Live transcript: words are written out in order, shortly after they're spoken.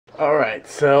Alright,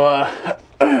 so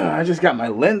I just got my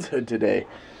lens hood today.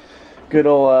 Good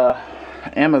old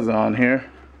Amazon here.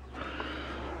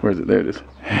 Where is it? There it is.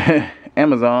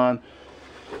 Amazon.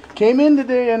 Came in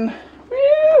today and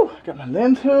whew, got my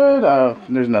lens hood.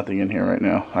 There's nothing in here right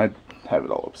now. I have it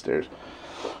all upstairs.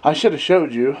 I should have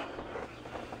showed you,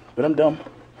 but I'm dumb.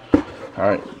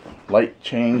 Alright, light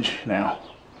change now.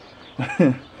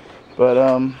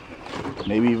 But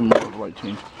maybe even more light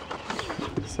change.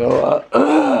 So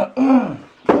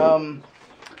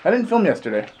I didn't film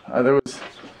yesterday. There was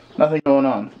nothing going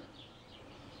on.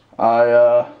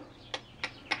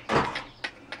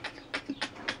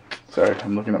 Sorry,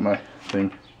 I'm looking at my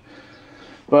thing.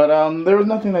 But there was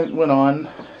nothing that went on,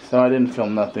 so I didn't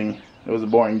film nothing. It was a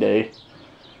boring day.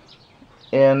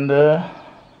 And there's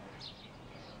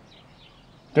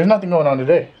nothing going on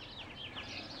today.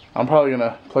 I'm probably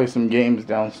gonna play some games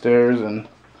downstairs and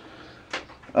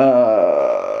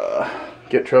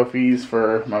get trophies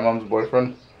for my mom's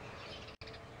boyfriend,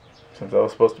 since I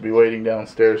was supposed to be waiting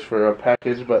downstairs for a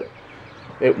package, but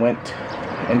it went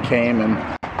and came. And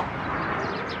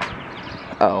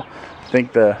oh, I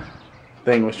think the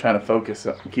thing was trying to focus,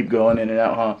 keep going in and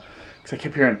out, huh? Because I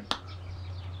kept hearing,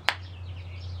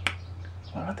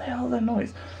 what the hell is that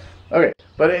noise? Okay,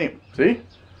 but anyway, see?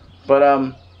 But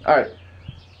alright,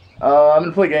 I'm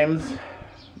gonna play games.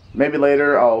 Maybe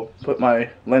later I'll put my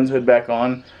lens hood back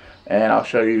on and I'll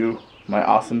show you my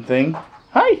awesome thing.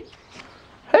 Hi!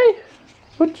 Hey!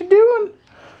 What you doing?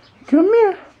 Come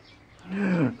here.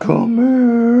 Come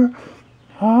here.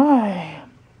 Hi.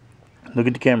 Look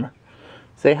at the camera.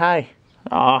 Say hi.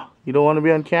 Aw, you don't want to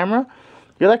be on camera?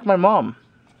 You're like my mom.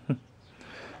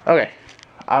 Okay,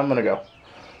 I'm gonna go.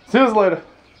 See you later.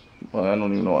 Well, I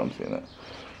don't even know why I'm saying that.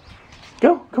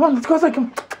 Go, come on, let's go outside,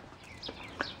 come.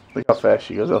 Look how fast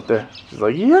she goes out there. She's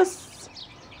like, yes!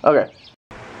 Okay.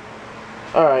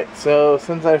 Alright, so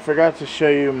since I forgot to show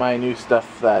you my new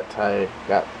stuff that I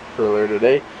got earlier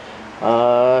today,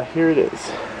 here it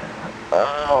is.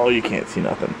 Oh, you can't see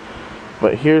nothing.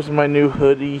 But here's my new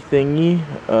hoodie thingy.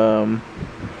 I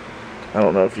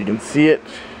don't know if you can see it.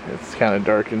 It's kind of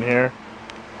dark in here.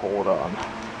 Hold on.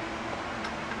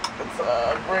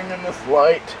 Let's bring in this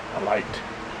light. A light.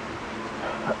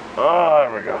 Oh,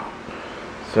 there we go.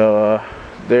 So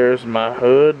there's my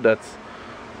hood that's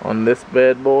on this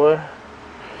bad boy,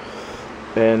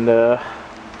 and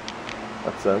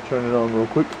let's turn it on real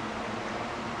quick.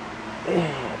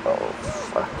 Oh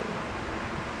fucking.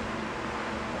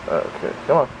 Okay,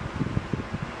 come on.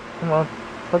 Come on.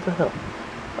 What the hell?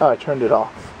 Oh, I turned it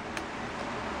off.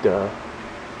 Duh.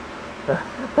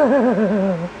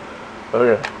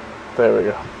 Okay, there we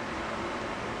go.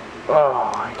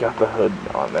 Oh, I got the hood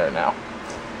on there now.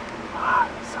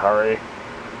 Sorry,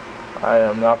 I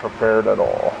am not prepared at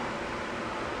all.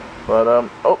 But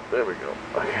oh, there we go.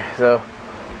 Okay, so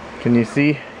can you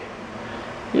see?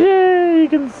 Yeah, you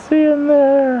can see in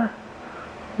there.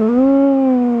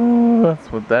 Ooh, that's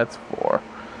what that's for.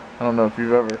 I don't know if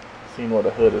you've ever seen what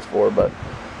a hood is for, but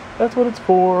that's what it's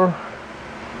for.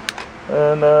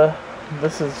 And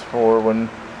this is for when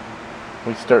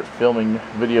we start filming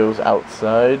videos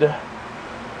outside,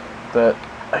 that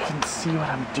I can see what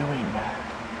I'm doing.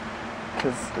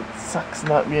 Because it sucks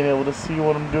not being able to see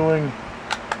what I'm doing.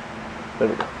 There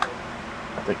we go.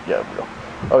 I think, yeah, there we go.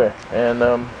 Okay, and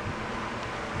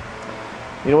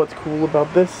you know what's cool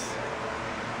about this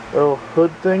little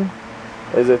hood thing?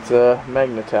 Is it's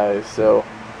magnetized, so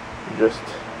you just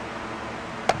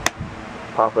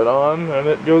pop it on and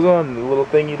it goes on. The little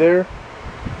thingy there,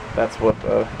 that's what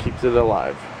keeps it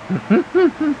alive.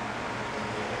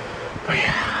 But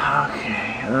yeah,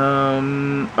 okay.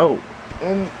 Oh,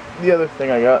 and the other thing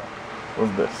I got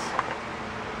was this.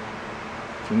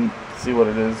 Can you see what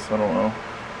it is? I don't know.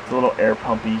 It's a little air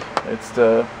pumpy. It's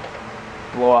to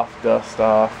blow off dust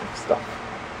off of stuff.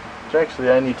 Which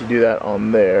actually I need to do that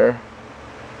on there.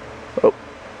 Oh.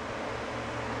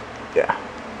 Yeah.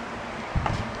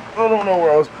 I don't know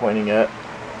where I was pointing at.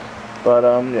 But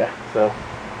yeah, so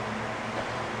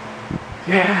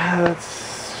yeah,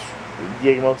 that's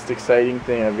the most exciting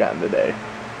thing I've gotten today.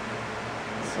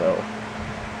 So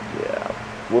yeah,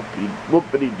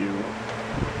 whoopity-doo.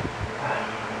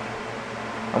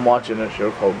 I'm watching a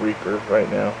show called Reaper right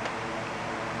now,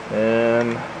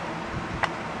 and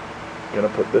I'm gonna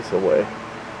put this away.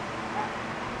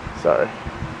 Sorry,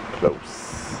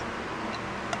 close.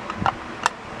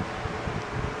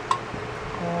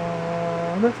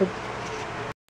 That's it.